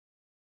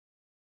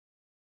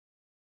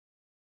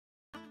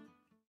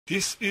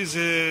This is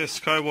a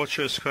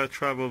SkyWatcher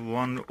Startravel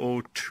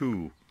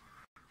 102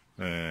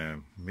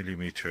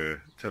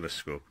 millimeter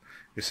telescope.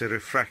 It's a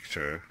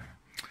refractor,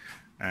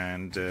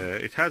 and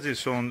it has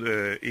its own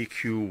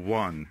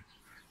EQ1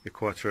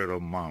 equatorial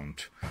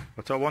mount,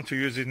 but I want to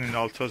use it in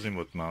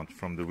altazimuth mount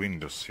from the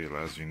windowsill.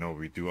 As you know,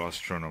 we do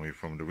astronomy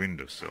from the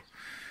windowsill,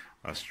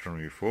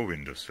 astronomy for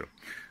windowsill,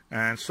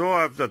 and so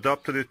I've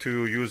adopted it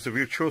to use the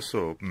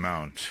Virtuoso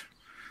mount,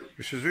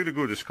 which is really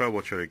good. The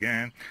SkyWatcher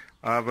again.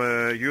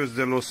 I've used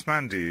the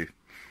Losmandy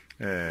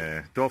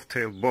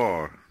dovetail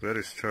bar,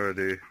 very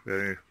sturdy,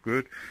 very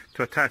good,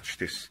 to attach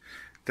this.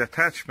 The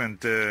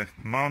attachment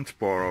mount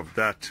bar of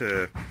that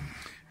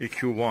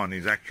EQ1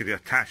 is actually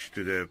attached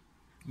to the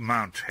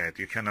mount head.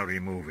 You cannot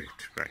remove it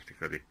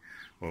practically,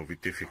 or with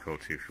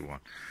difficulty if you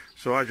want.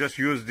 So I just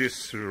use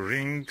these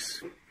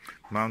rings,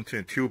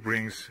 mounted tube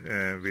rings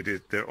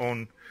with their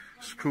own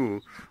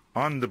screw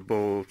on the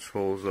bolt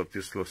holes of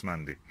this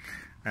Losmandy.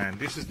 And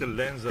this is the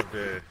lens of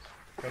the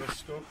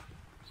telescope.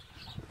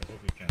 I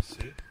hope you can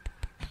see.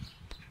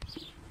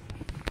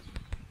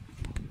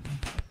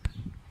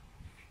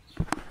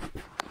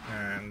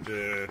 And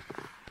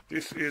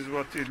this is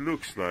what it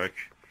looks like.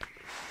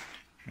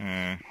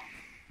 And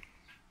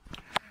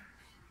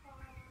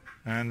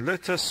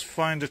let us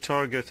find the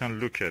target and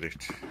look at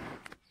it.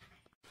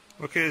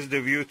 Okay, it's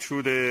the view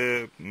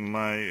through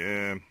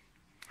my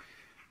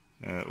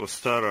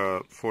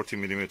Ostara 40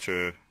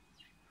 millimeter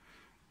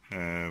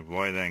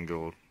wide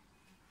angle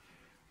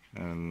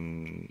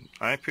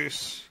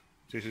eyepiece.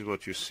 This is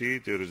what you see.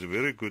 There is a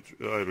very good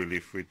eye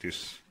relief with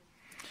this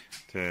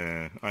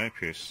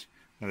eyepiece,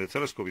 and the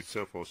telescope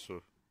itself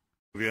also.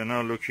 We are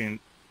now looking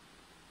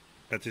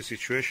at the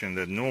situation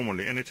that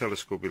normally any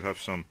telescope will have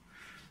some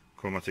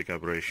chromatic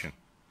aberration.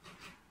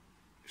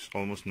 It's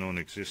almost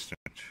non-existent.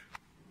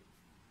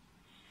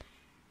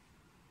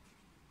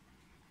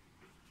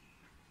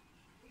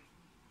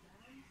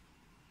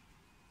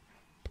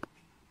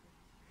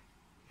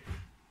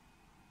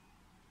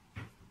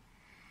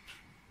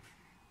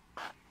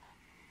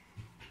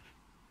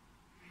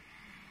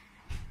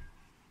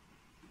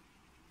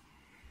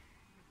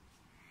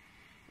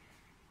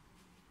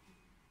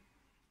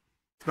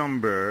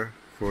 Number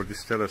for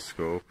this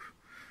telescope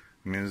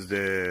means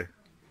the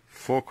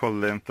focal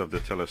length of the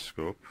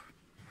telescope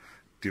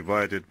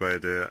divided by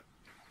the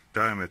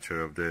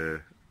diameter of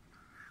the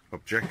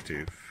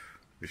objective,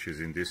 which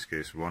is in this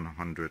case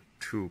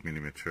 102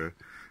 millimeter,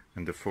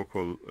 and the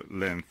focal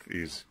length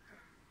is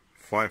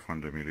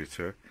 500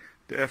 millimeter.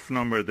 The F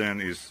number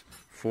then is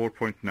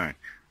 4.9,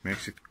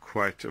 makes it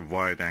quite a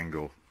wide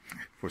angle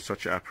for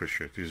such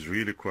aperture. It is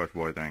really quite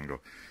wide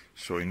angle.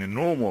 So in a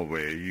normal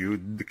way,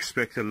 you'd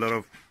expect a lot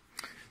of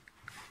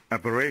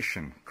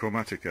aberration,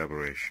 chromatic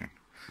aberration,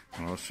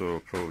 and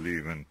also probably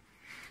even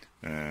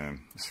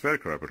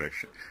spherical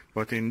aberration.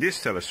 But in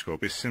this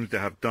telescope, it seems they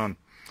have done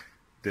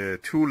the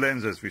two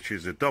lenses, which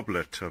is a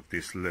doublet of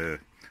this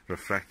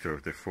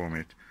refractor, they form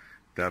it.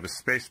 They have a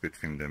space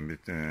between them,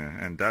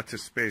 and that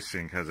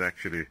spacing has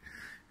actually,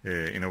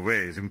 in a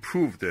way, has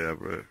improved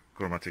the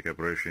chromatic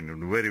aberration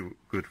in a very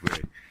good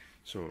way.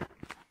 So.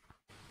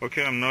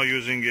 Okay, I'm now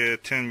using a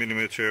 10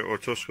 millimeter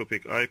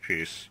orthoscopic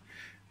eyepiece.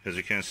 As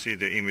you can see,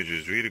 the image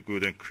is really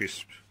good and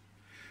crisp.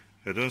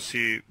 I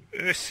see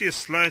a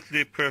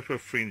slightly purple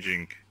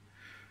fringing,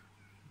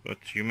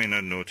 but you may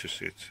not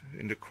notice it.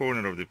 In the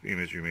corner of the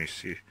image, you may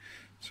see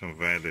some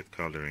violet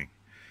coloring.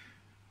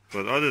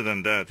 But other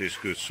than that, it's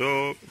good.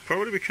 So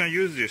probably we can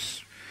use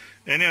this.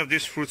 Any of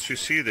these fruits you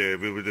see there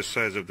will be the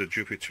size of the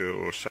Jupiter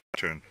or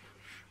Saturn,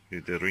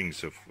 with the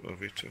rings of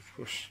it, of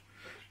course,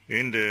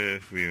 in the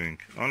viewing,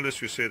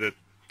 unless you say that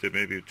they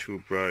may be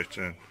too bright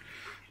and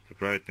the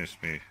brightness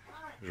may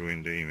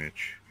ruin the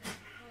image.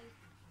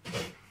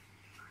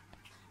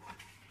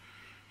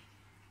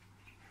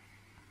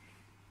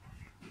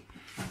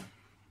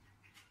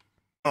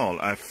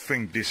 I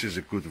think this is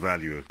a good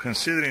value,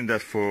 considering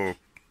that for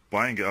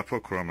buying an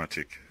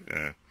apochromatic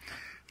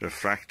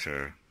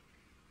refractor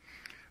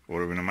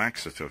or even a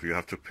maxitoph, you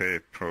have to pay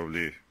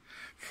probably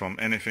from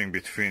anything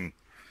between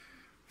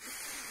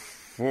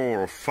 4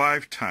 or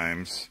 5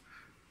 times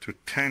to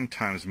 10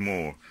 times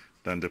more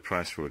than the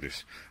price for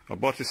this. I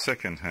bought it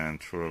second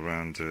hand for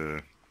around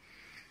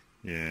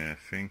I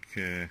think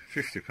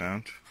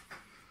 £50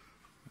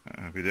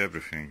 with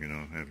everything, you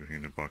know, everything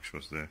in the box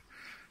was there,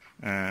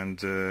 and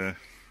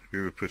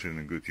we will put it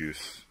in good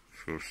use,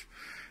 of course.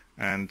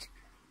 And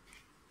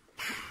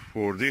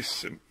for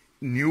this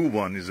new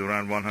one is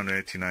around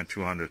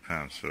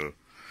 £189–200, so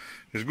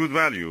it's good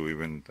value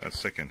even at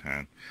second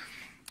hand.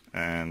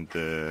 And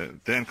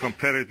then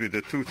compare it with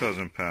the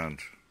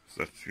 £2,000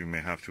 that you may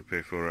have to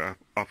pay for an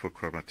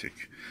apochromatic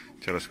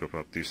telescope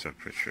of this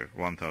aperture,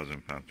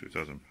 £1,000,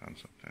 £2,000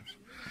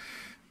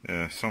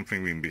 sometimes,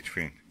 something in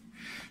between.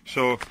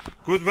 So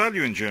good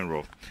value in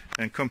general.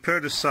 And compare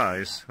the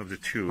size of the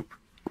tube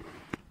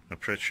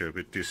aperture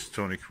with this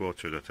tonic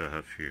water that I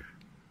have here.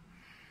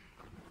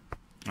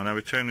 And I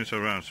will turn it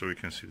around so we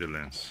can see the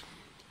lens.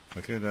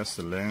 Okay, that's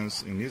the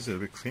lens. It needs a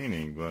bit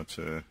cleaning, but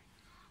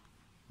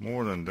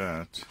more than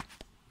that,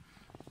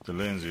 the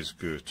lens is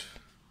good.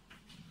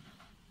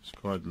 It's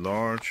quite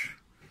large.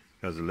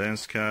 It has a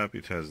lens cap,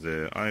 it has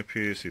the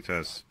eyepiece, it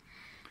has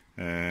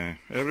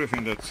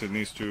everything that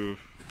needs to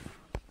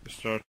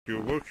start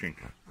your working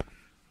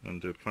on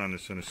the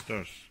planets and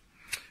stars.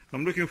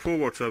 I'm looking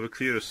forward to have a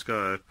clear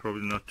sky,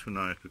 probably not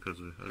tonight because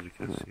as you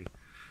can see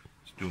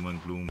it's doom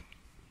and gloom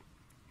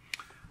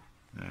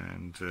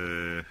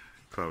and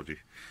cloudy.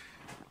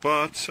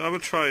 But I will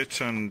try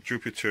it on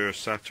Jupiter,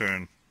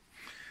 Saturn.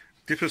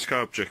 Deep sky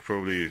object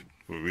probably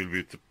will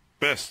be the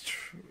best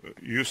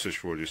usage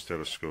for this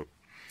telescope.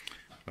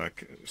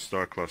 Like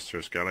star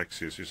clusters,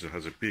 galaxies, it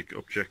has a big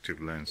objective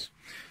lens.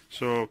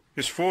 So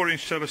it's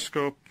 4-inch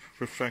telescope,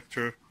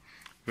 refractor,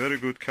 very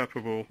good,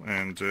 capable,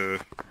 and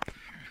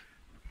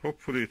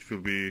hopefully it will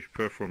be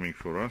performing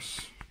for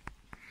us.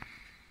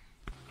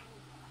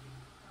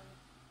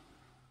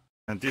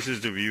 And this is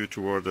the view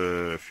toward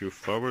a few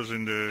flowers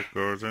in the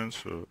garden.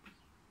 So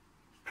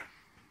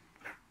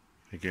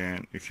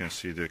again, you can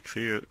see the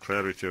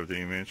clarity of the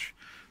image.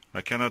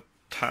 I cannot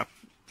tap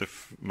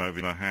with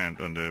my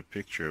hand on the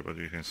picture, but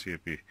you can see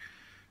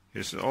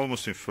it's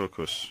almost in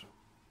focus,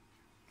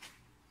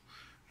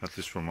 at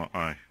least from my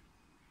eye.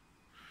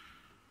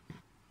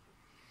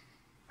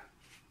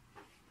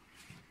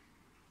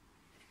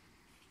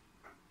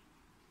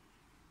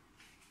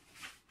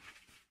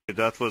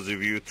 That was the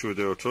view through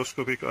the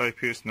orthoscopic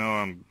eyepiece. Now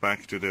I'm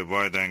back to the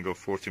wide angle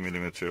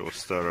 40mm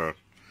Ostara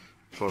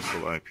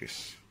Plossl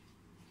eyepiece.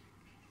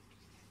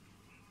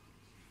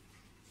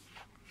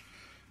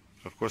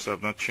 Of course,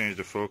 I've not changed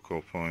the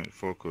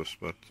focus,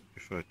 but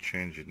if I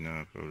change it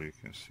now, probably you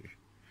can see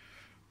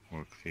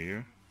more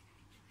clear.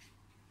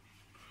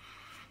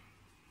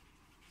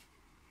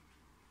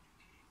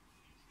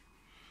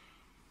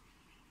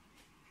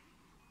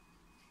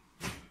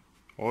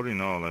 All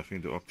in all, I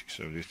think the optics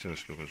of this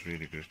telescope was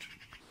really good.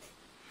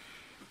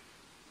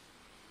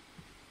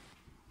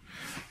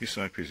 This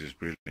eyepiece is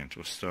brilliant,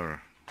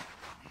 Ostara.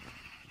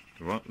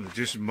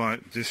 This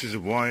is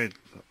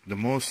the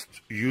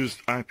most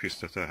used eyepiece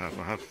that I have.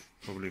 I have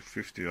probably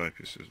 50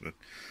 eyepieces, but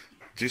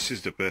this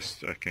is the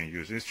best I can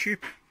use. It's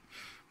cheap.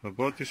 I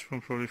bought this from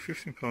probably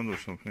 £15 or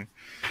something.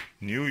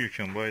 New, you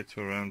can buy it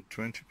around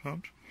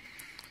 £20.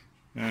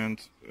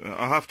 And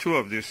I have 2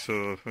 of this,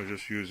 so I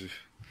just use it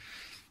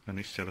on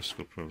each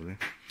telescope probably.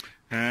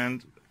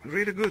 And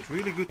really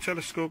good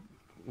telescope,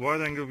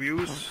 wide angle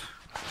views.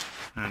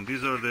 And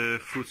these are the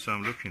fruits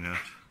I'm looking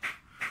at.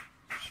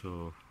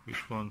 So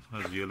which one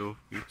has yellow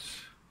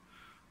bits?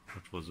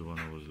 That was the one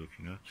I was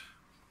looking at.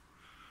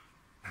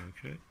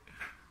 Okay.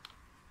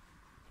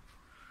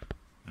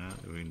 And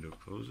the window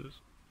closes.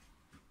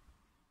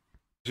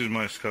 This is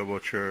my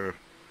SkyWatcher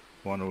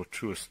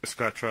 102,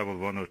 Startravel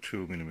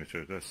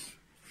 102mm. That's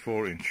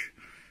 4-inch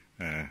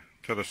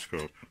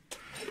telescope.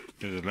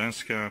 There's a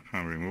lens cap.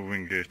 I'm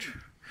removing it.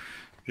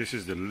 This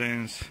is the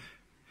lens.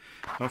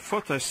 I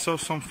thought I saw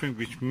something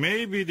which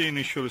may be the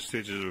initial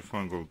stages of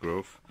fungal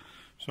growth.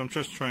 So I'm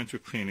just trying to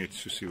clean it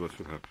to see what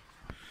will happen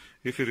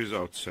if it is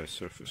outside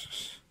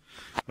surfaces.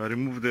 I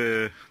remove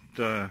the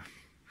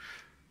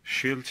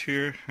shield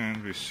here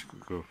and we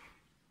go.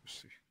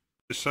 See.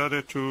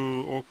 Decided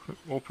to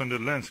open the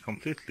lens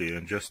completely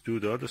and just do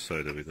the other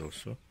side of it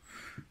also,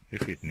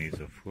 if it needs,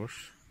 of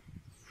course.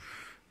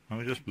 Let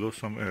me just blow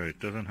some air. It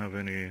doesn't have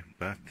any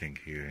bad thing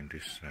here in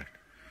this side.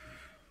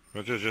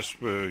 But I just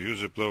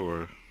use a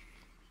blower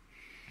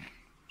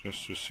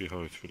just to see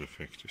how it will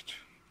affect it.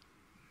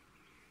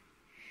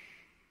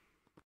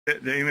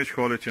 The image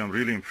quality, I'm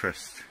really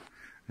impressed,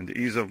 and the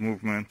ease of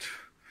movement,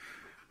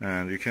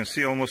 and you can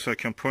see almost I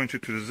can point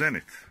it to the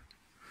zenith,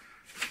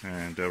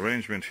 and the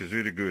arrangement is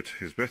really good.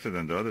 It's better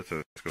than the other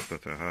telescope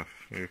that I have.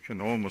 You can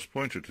almost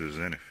point it to the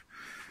zenith.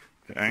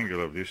 The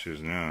angle of this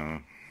is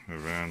now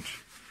around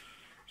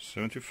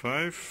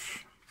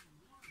 75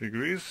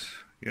 degrees,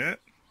 yeah,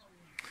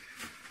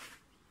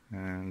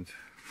 and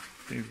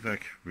things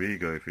like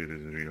Vega, if it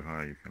is real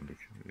high, you can look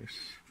at this,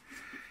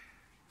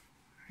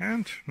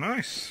 and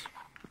nice.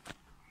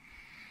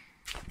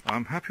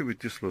 I'm happy with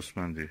this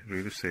Losmandy,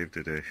 really saved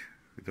the day.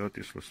 Without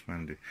this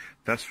Losmandy,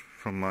 that's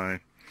from my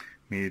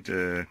Meade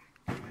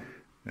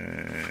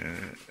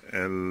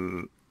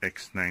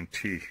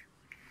LX9T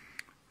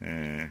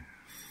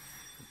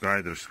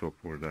guider scope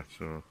for that.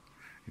 So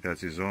it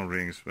has its own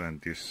rings,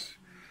 and this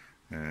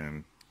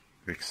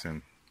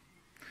Vixen,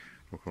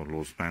 we call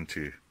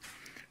Losmandy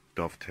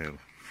dovetail.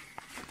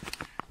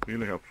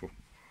 Really helpful.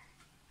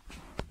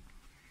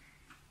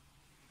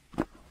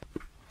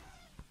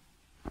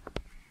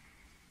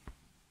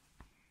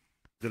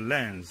 The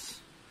lens,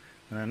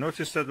 and I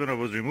noticed that when I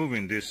was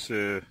removing this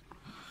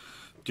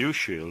dew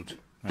shield,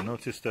 I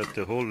noticed that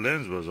the whole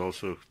lens was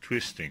also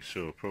twisting,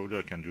 so probably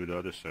I can do the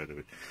other side of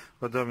it,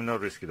 but I will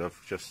not risk it. I'll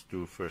just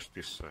do first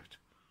this side.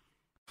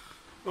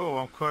 Oh,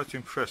 I'm quite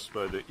impressed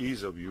by the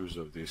ease of use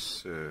of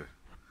this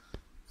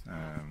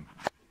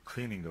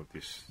cleaning of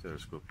this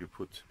telescope. You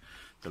put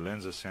the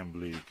lens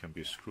assembly, it can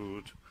be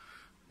screwed,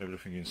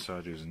 everything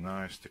inside is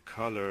nice. The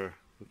color,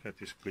 look at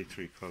this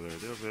glittery color,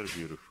 they're very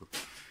beautiful.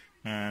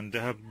 and they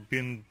have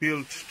been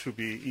built to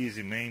be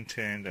easy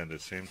maintained and at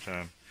the same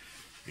time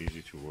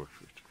easy to work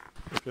with.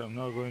 Okay, I'm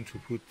now going to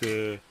put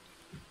the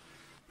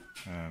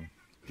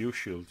dew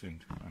shield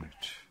on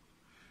it.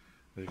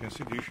 As you can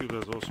see, dew shield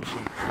has also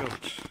some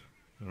felt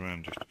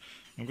around it.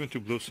 I'm going to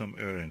blow some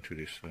air into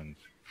this and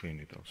clean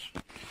it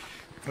also.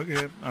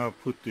 Okay, I'll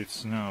put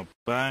this now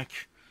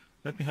back.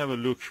 Let me have a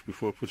look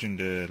before putting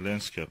the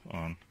lens cap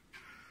on.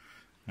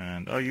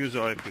 And I'll use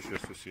the eyepiece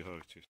just to see how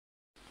it is.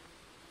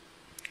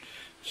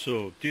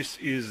 So this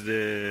is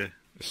the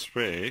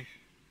spray,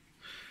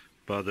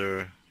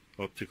 Butter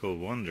Optical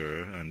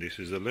Wonder, and this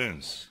is the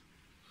lens.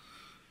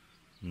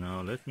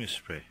 Now let me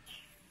spray.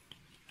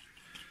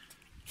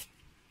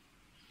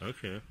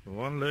 Okay,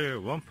 one layer,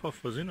 one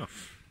puff was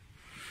enough.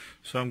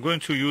 So I'm going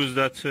to use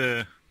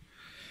that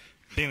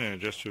cleaner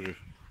just to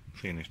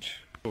clean it.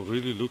 Oh,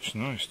 really looks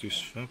nice, this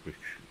fabric.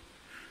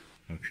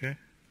 Okay.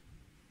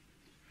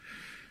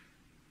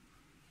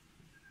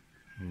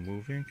 I'm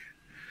moving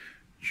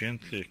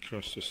gently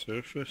across the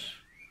surface.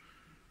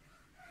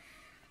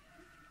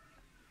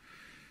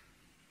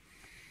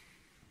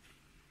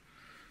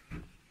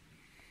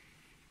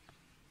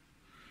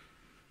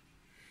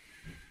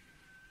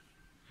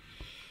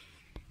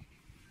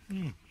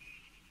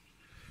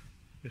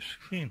 It's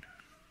clean.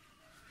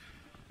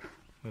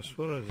 As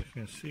far as you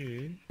can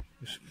see,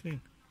 it's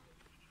clean.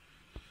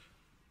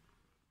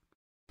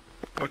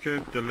 Okay,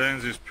 the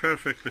lens is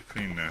perfectly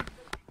clean now.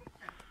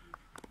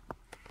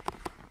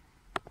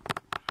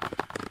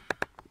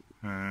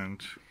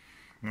 And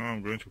now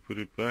I'm going to put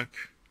it back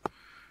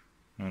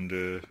on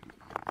the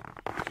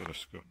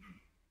telescope.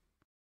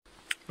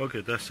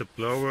 Okay, that's a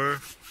blower,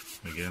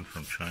 again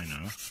from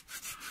China.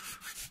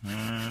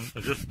 And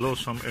I just blow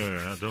some air.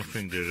 I don't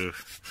think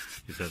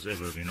it has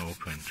ever been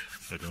opened.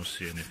 I don't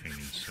see anything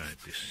inside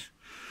this.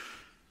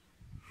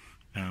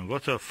 And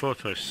what I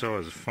thought I saw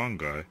as a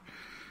fungi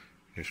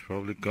is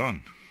probably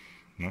gone.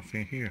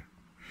 Nothing here.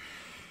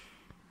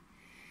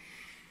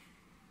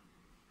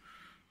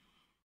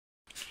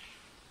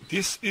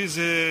 This is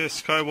a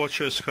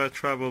SkyWatcher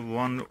Startravel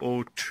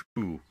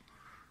 102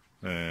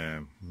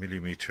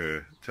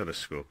 millimeter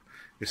telescope.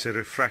 It's a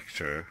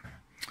refractor,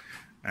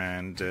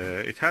 and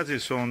it has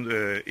its own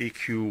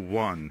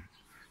EQ1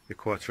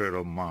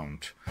 equatorial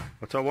mount,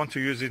 but I want to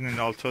use it in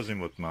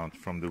altazimuth mount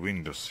from the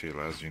windowsill.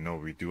 As you know,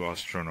 we do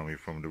astronomy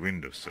from the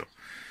windowsill,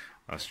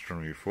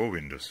 astronomy for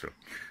windowsill,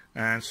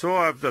 and so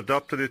I've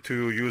adopted it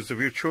to use the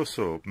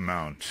Virtuoso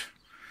mount,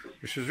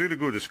 which is really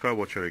good. The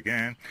SkyWatcher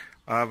again.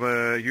 I've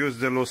used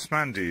the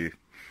Losmandy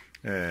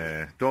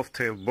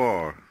dovetail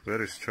bar,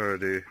 very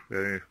sturdy,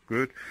 very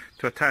good,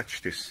 to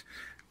attach this.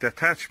 The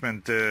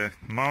attachment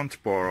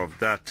mount bar of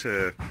that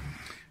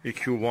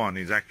EQ1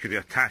 is actually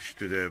attached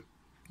to the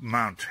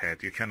mount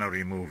head. You cannot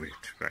remove it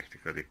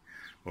practically,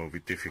 or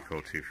with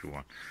difficulty if you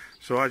want.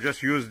 So I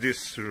just use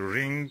these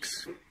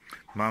rings,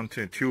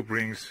 mounted tube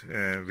rings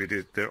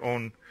with their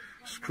own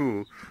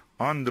screw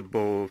on the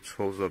bolt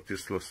holes of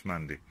this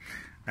Losmandy.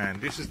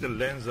 And this is the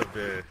lens of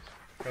the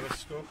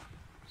telescope.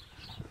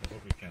 I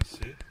hope you can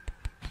see.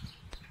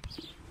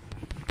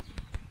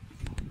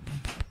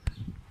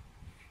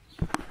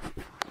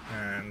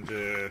 And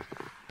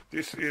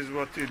this is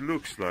what it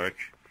looks like.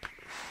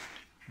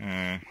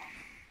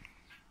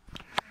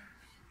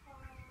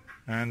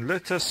 And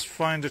let us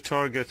find the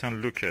target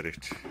and look at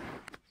it.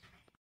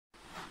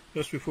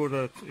 Just before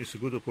that, it's a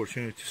good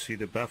opportunity to see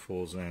the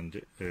baffles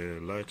and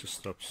light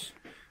stops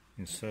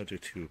inside the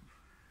tube.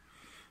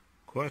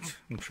 Quite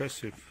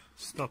impressive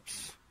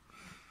stops.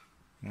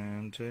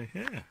 And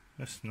yeah,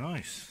 that's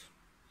nice.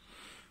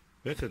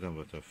 Better than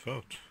what I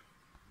thought.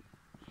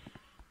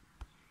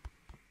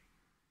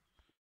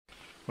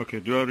 Okay,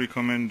 do I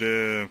recommend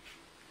the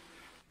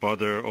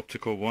Butter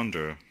Optical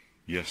Wonder?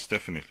 Yes,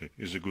 definitely.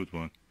 It's a good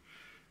one.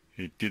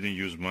 It didn't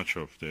use much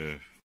of the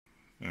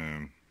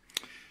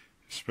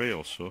spray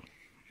also.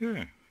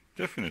 Yeah,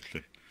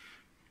 definitely.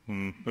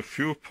 A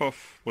few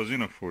puff was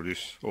enough for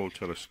this old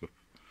telescope.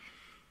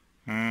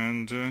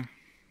 And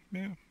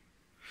yeah.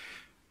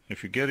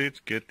 If you get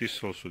it, get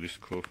this also. This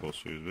cloth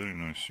also is very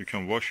nice. You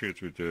can wash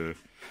it with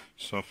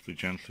softly,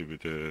 gently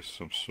with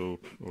some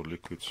soap or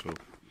liquid soap,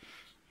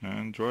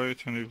 and dry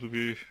it, and it will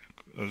be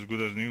as good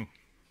as new.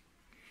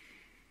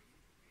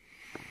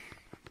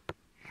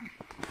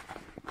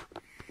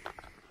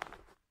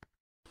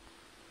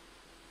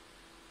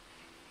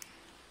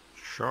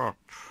 Sharp.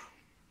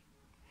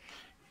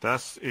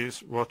 That is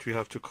what we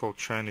have to call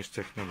Chinese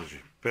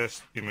technology.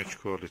 Best image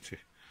quality.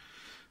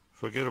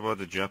 Forget about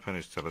the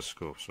Japanese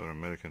telescopes or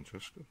American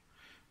telescope.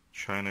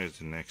 China is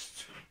the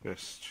next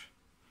best,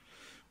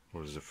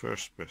 or is the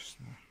first best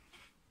now.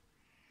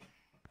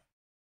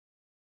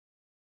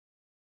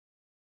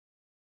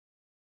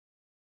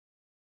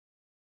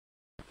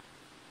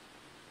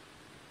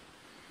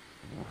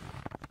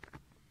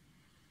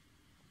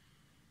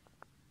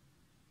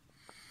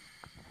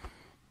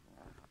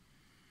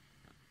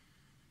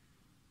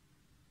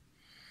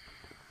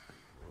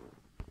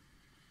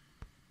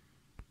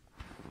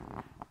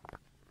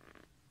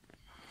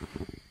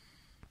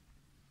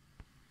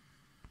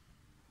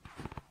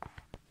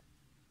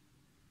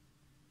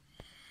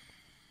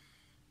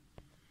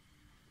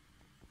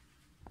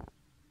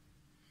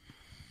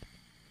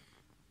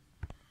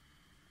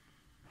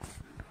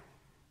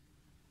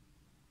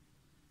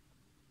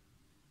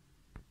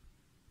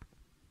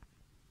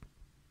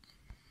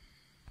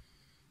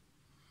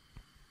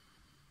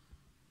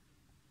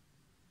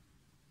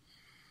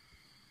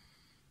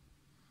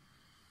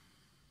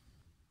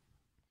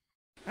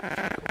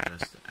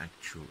 That's the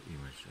actual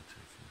image that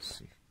I can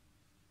see.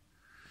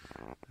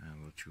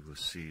 And what you will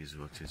see is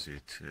what is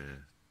it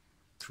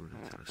through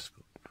the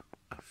telescope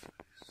after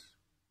this.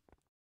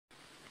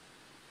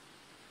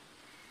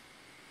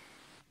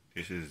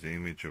 This is the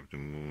image of the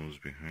moons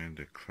behind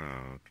the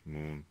cloud,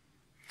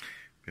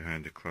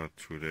 behind the cloud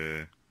through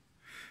the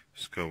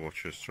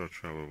SkyWatcher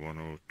Startravel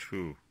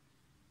 102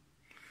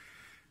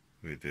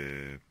 with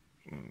the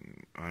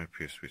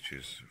eyepiece, which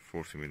is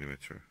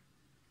 40mm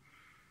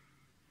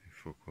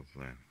focal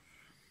length.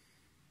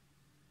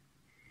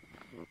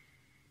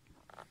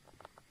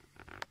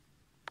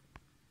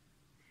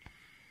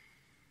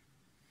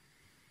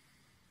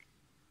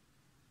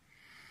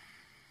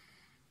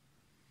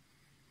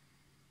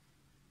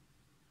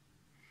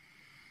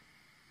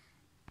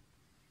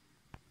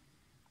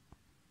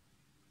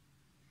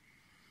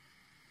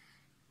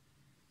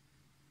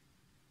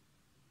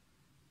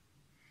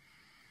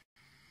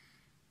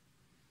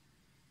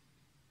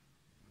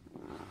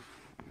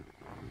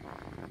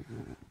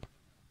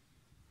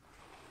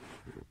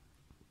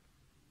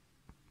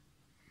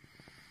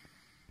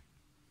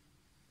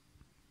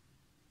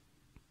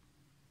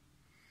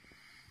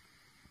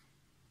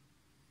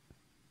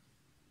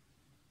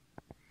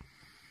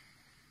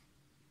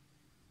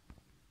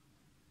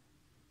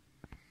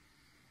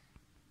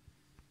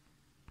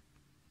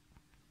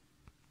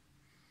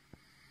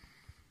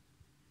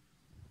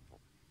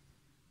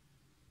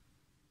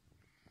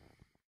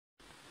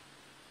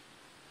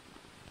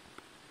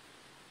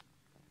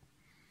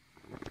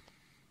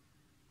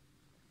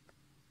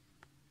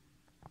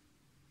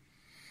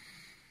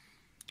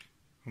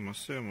 I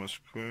must say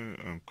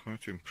I'm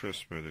quite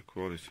impressed by the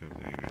quality of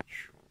the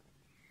image.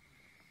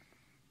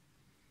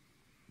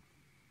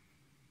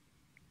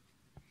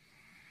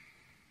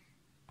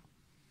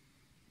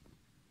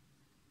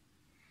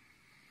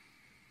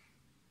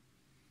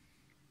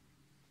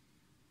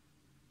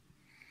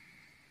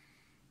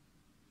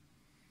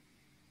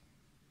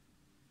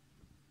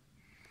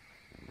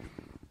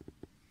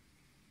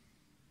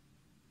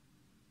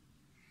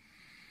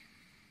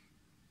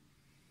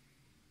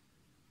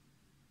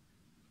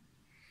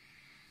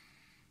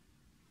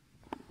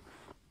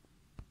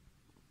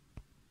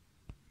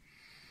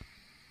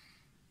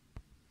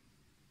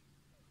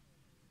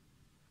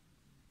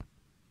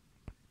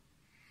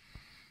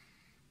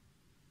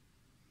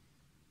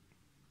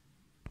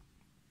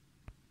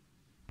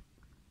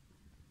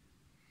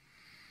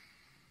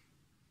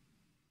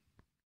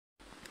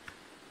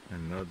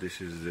 And now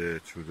this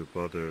is through the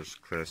Botter's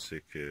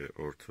classic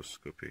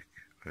orthoscopic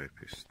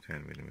eyepiece,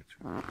 10mm.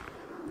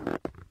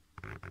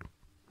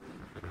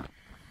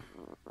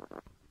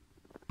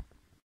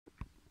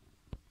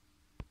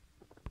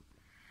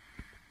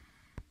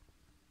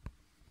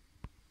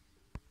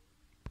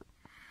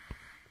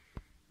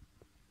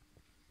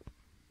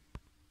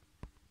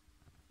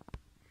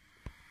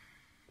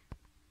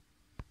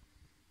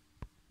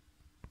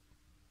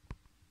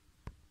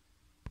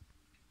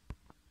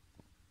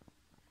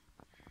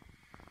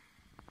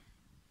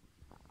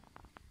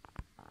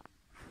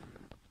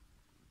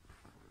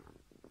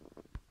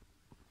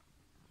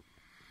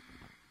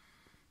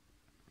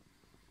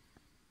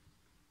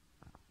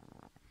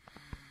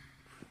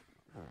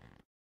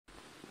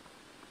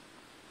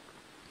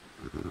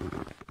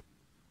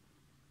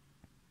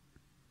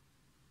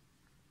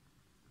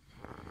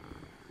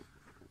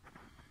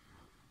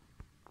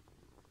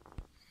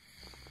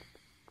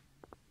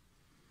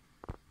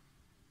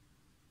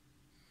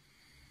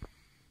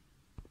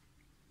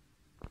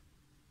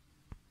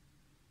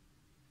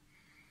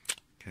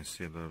 Can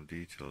see a lot of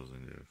details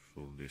in the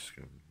full disk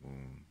of the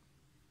moon.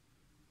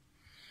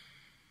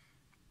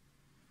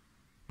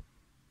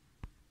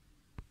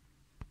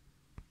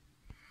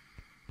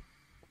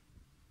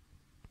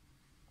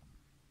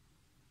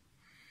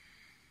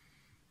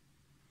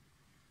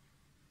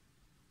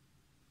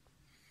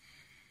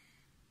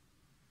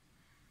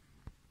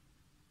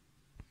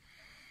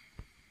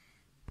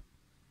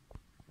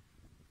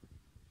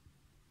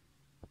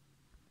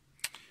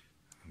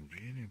 I'm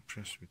really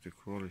impressed with the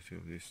quality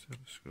of this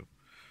telescope.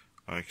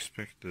 I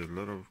expect a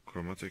lot of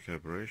chromatic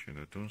aberration.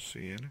 I don't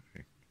see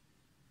anything.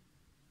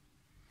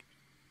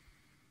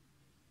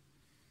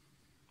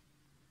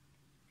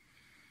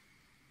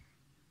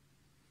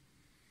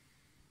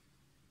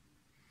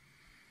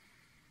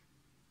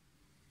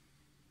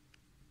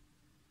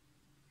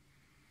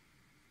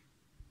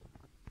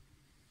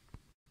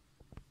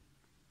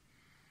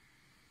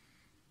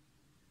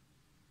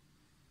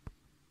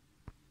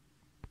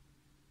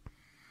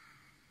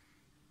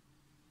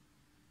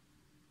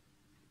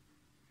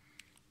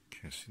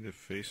 I can see the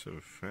face of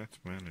a fat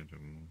man in the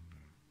moon.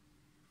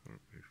 Or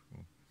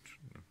before.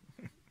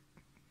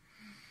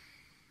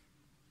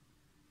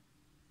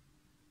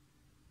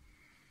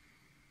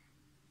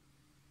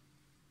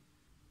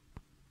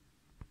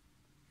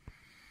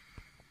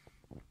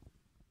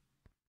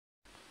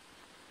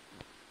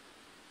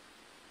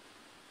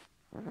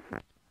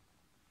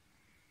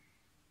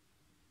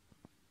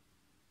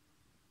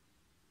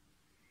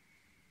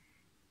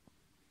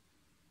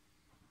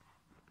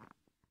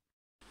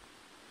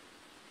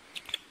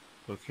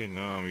 Okay,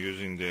 now I'm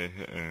using the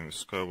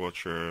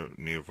SkyWatcher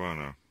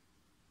Nirvana.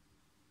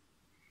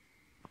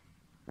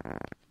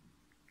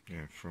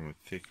 Yeah, from a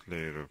thick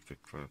layer of the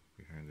cloud,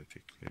 behind the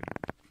thick layer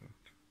of the cloud.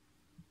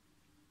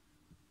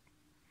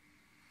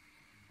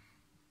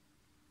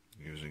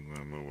 Using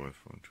my mobile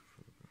phone to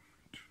photograph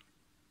it.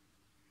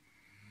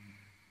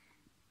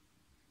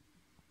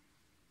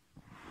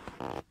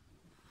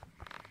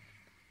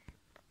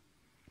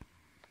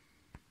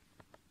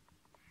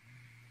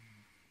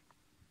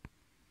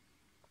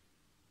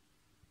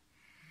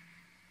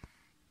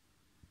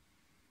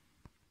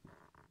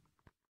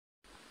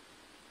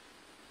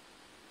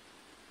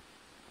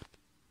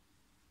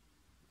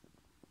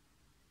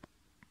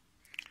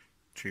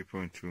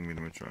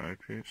 .2mm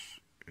eyepiece.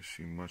 You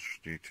see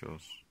much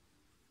details.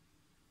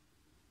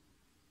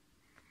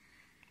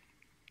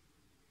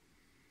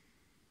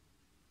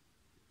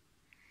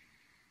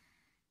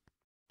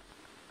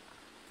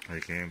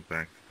 Again,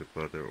 back to the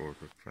Brother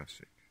Order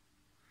Classic.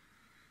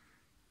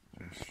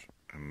 Just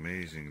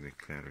amazingly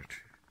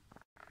clarity.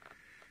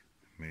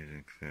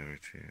 Amazing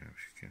clarity, as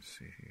you can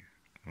see here.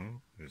 Oh,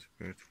 there's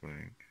a bird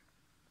flying.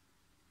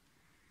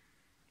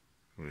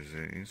 What is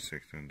the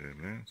insect on the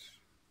lens?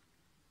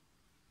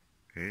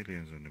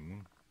 Aliens on the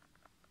moon.